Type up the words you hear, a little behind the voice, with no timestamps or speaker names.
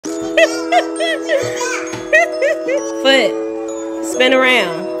foot, spin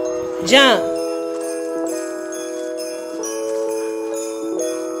around, jump.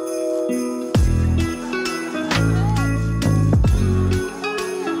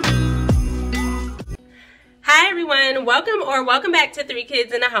 Hi everyone, welcome back to 3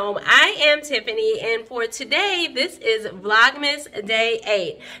 Kids in a Home. I am Tiffany, and for today, this is Vlogmas Day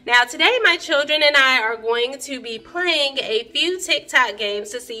 8. Now today my children and I are going to be playing a few TikTok games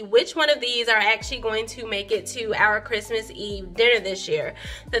to see which one of these are actually going to make it to our Christmas Eve dinner this year.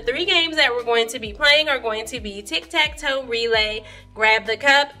 The 3 games that we're going to be playing are going to be tic-tac-toe relay, grab the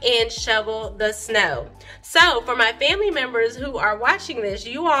cup, and shovel the snow. So for my family members who are watching this,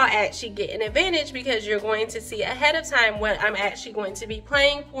 you all actually get an advantage because you're going to see ahead of time what I'm actually going to be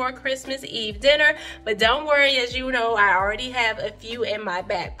playing for Christmas Eve dinner. But don't worry, as you know, I already have a few in my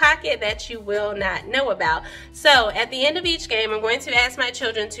back pocket that you will not know about. So at the end of each game, I'm going to ask my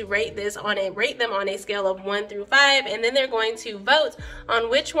children to rate them on a scale of 1 through 5, and then they're going to vote on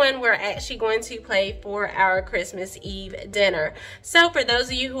which one we're actually going to play for our Christmas Eve dinner. So for those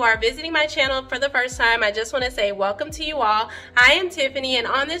of you who are visiting my channel for the first time, I just want to say welcome to you all. I am Tiffany, and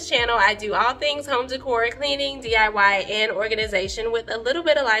on this channel I do all things home decor, cleaning, DIY, and organization with a little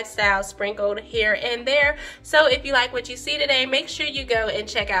bit of lifestyle sprinkled here and there. So if you like what you see today, make sure you go and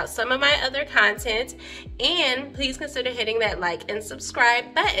check out some of my other content, and please consider hitting that like and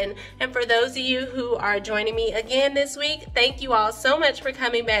subscribe button. And for those of you who are joining me again this week, thank you all so much for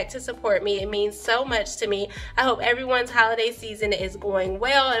coming back to support me. It means so much to me. I hope everyone's holiday season is going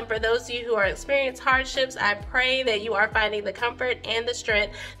well, and for those of you who are experiencing hardships, I pray that you are finding the comfort and the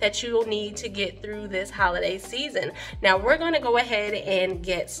strength that you will need to get through this holiday season. Now we're going to go ahead and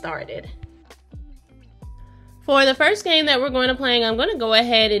get started. For the first game that we're going to play, I'm going to go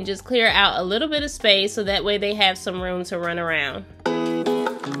ahead and just clear out a little bit of space so that way they have some room to run around. So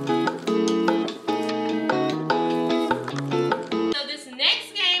this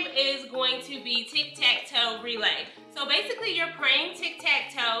next game is going to be tic-tac-toe relay. So basically you're playing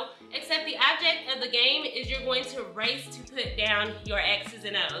tic-tac-toe, except the object of the game is you're going to race to put down your X's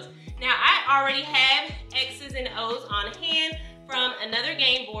and O's. Now I already have X's and O's on hand from another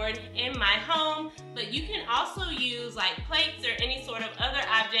game board in my home, but you can also use like plates or any sort of other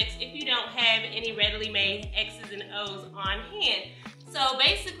objects if you don't have any readily made X's and O's on hand. So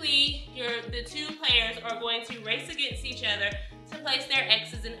basically the 2 players are going to race against each other to place their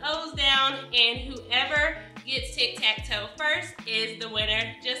X's and O's down, and whoever gets tic-tac-toe first is the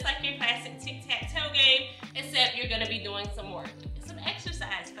winner, just like your classic tic-tac-toe game, except you're going to be doing some work. It's some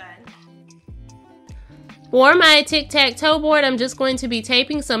exercise fun. For my tic-tac-toe board, I'm just going to be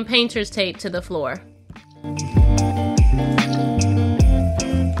taping some painter's tape to the floor.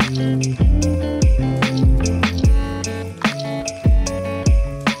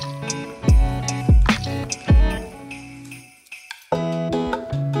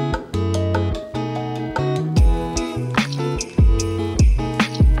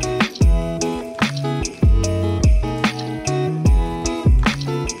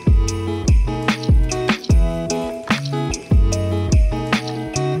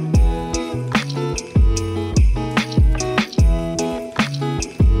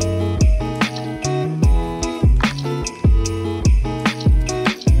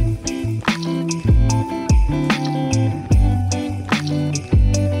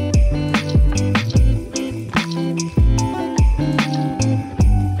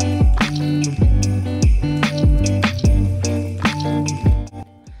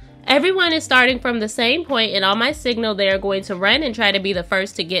 Everyone is starting from the same point, and on my signal they are going to run and try to be the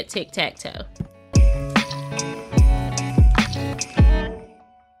first to get tic-tac-toe.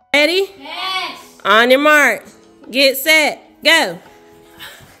 Ready? Yes! On your mark, get set, go!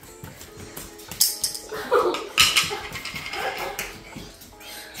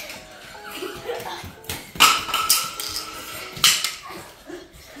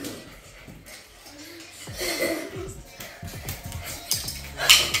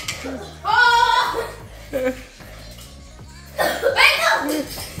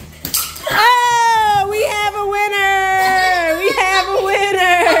 Oh, we have a winner! We have a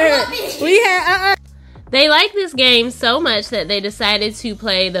winner! We have They like this game so much that they decided to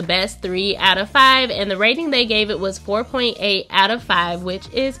play the best 3 out of 5, and the rating they gave it was 4.8 out of 5, which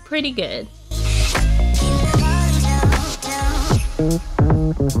is pretty good.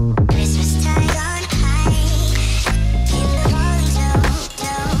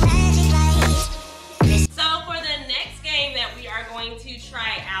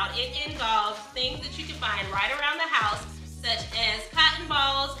 It involves things that you can find right around the house, such as cotton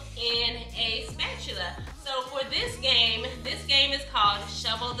balls and a spatula. So for this game is called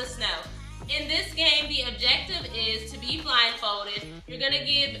Shovel the Snow. In this game, the objective is to be blindfolded. You're going to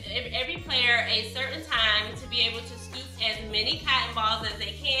give every player a certain time to be able to scoop as many cotton balls as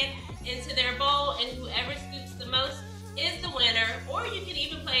they can into their bowl, and whoever scoops the most is the winner. Or you can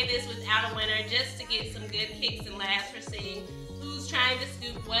even play this without a winner just to get some good kicks and laughs for seeing who's trying to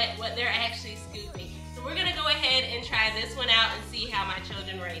scoop what they're actually scooping. So we're going to go ahead and try this one out and see how my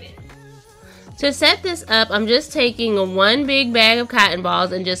children rate it. To set this up, I'm just taking one big bag of cotton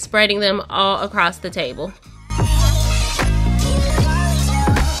balls and just spreading them all across the table.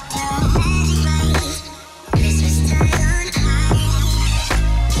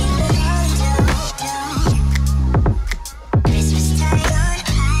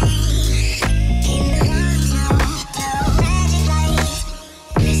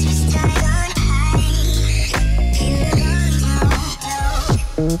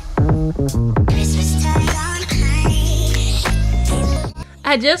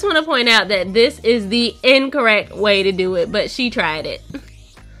 I just want to point out that this is the incorrect way to do it, but she tried it.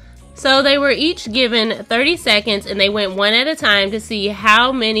 So they were each given 30 seconds and they went one at a time to see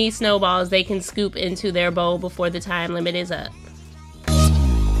how many snowballs they can scoop into their bowl before the time limit is up.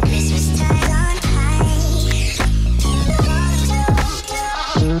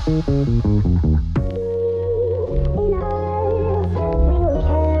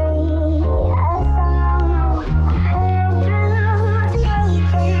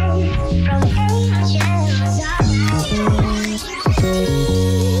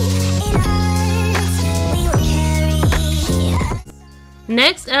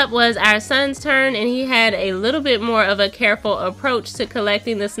 Next up was our son's turn, and he had a little bit more of a careful approach to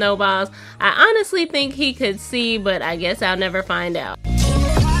collecting the snowballs. I honestly think he could see, but I guess I'll never find out.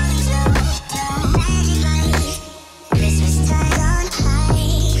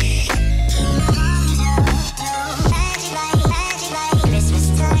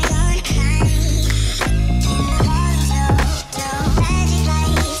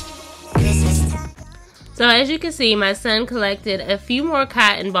 So as you can see, my son collected a few more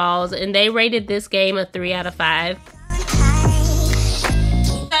cotton balls and they rated this game a 3 out of 5. So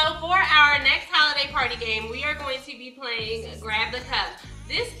for our next holiday party game, we are going to be playing Grab the Cup.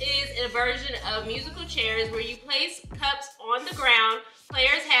 This is a version of musical chairs where you place cups on the ground.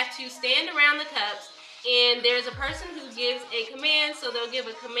 Players have to stand around the cups, and there's a person who gives a command. So they'll give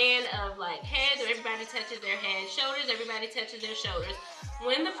a command of like head, so everybody touches their head, shoulders, everybody touches their shoulders.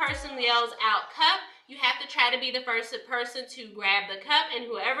 When the person yells out cup, you have to try to be the first person to grab the cup, and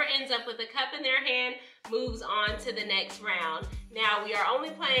whoever ends up with the cup in their hand moves on to the next round. Now, we are only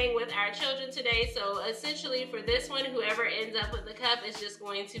playing with our children today, so essentially for this one, whoever ends up with the cup is just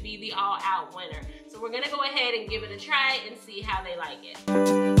going to be the all-out winner. So we're going to go ahead and give it a try and see how they like it.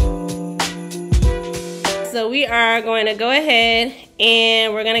 So we are going to go ahead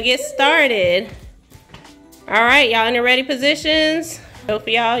and we're going to get started. All right, y'all in the ready positions? Both of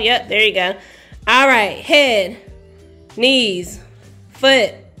y'all? Yep, there you go. All right, head, knees,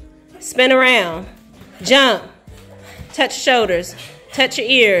 foot, spin around, jump, touch shoulders, touch your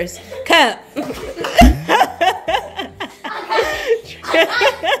ears, cup.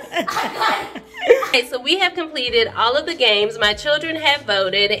 Okay, so we have completed all of the games. My children have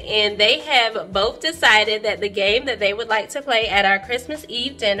voted, and they have both decided that the game that they would like to play at our Christmas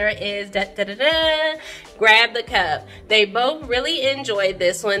Eve dinner is Grab the Cup. They both really enjoyed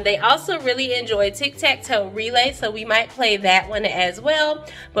this one. They also really enjoyed Tic-Tac-Toe Relay, so we might play that one as well,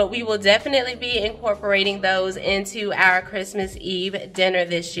 but we will definitely be incorporating those into our Christmas Eve dinner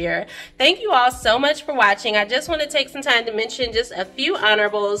this year. Thank you all so much for watching. I just want to take some time to mention just a few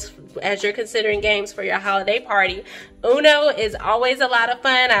honorables as you're considering games for your holiday party. Uno is always a lot of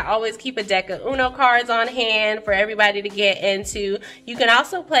fun. I always keep a deck of Uno cards on hand for everybody to get into. You can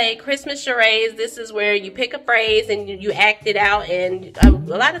also play Christmas charades. This is where you pick a phrase and you act it out, and a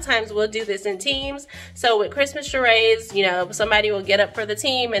lot of times we'll do this in teams. So with Christmas charades, you know, somebody will get up for the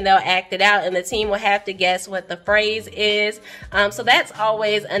team and they'll act it out, and the team will have to guess what the phrase is. So that's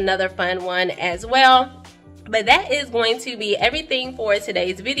always another fun one as well. But that is going to be everything for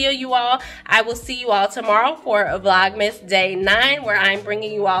today's video, you all. I will see you all tomorrow for Vlogmas Day 9, where I'm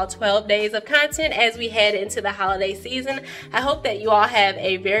bringing you all 12 days of content as we head into the holiday season. I hope that you all have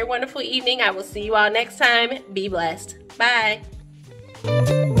a very wonderful evening. I will see you all next time. Be blessed. Bye.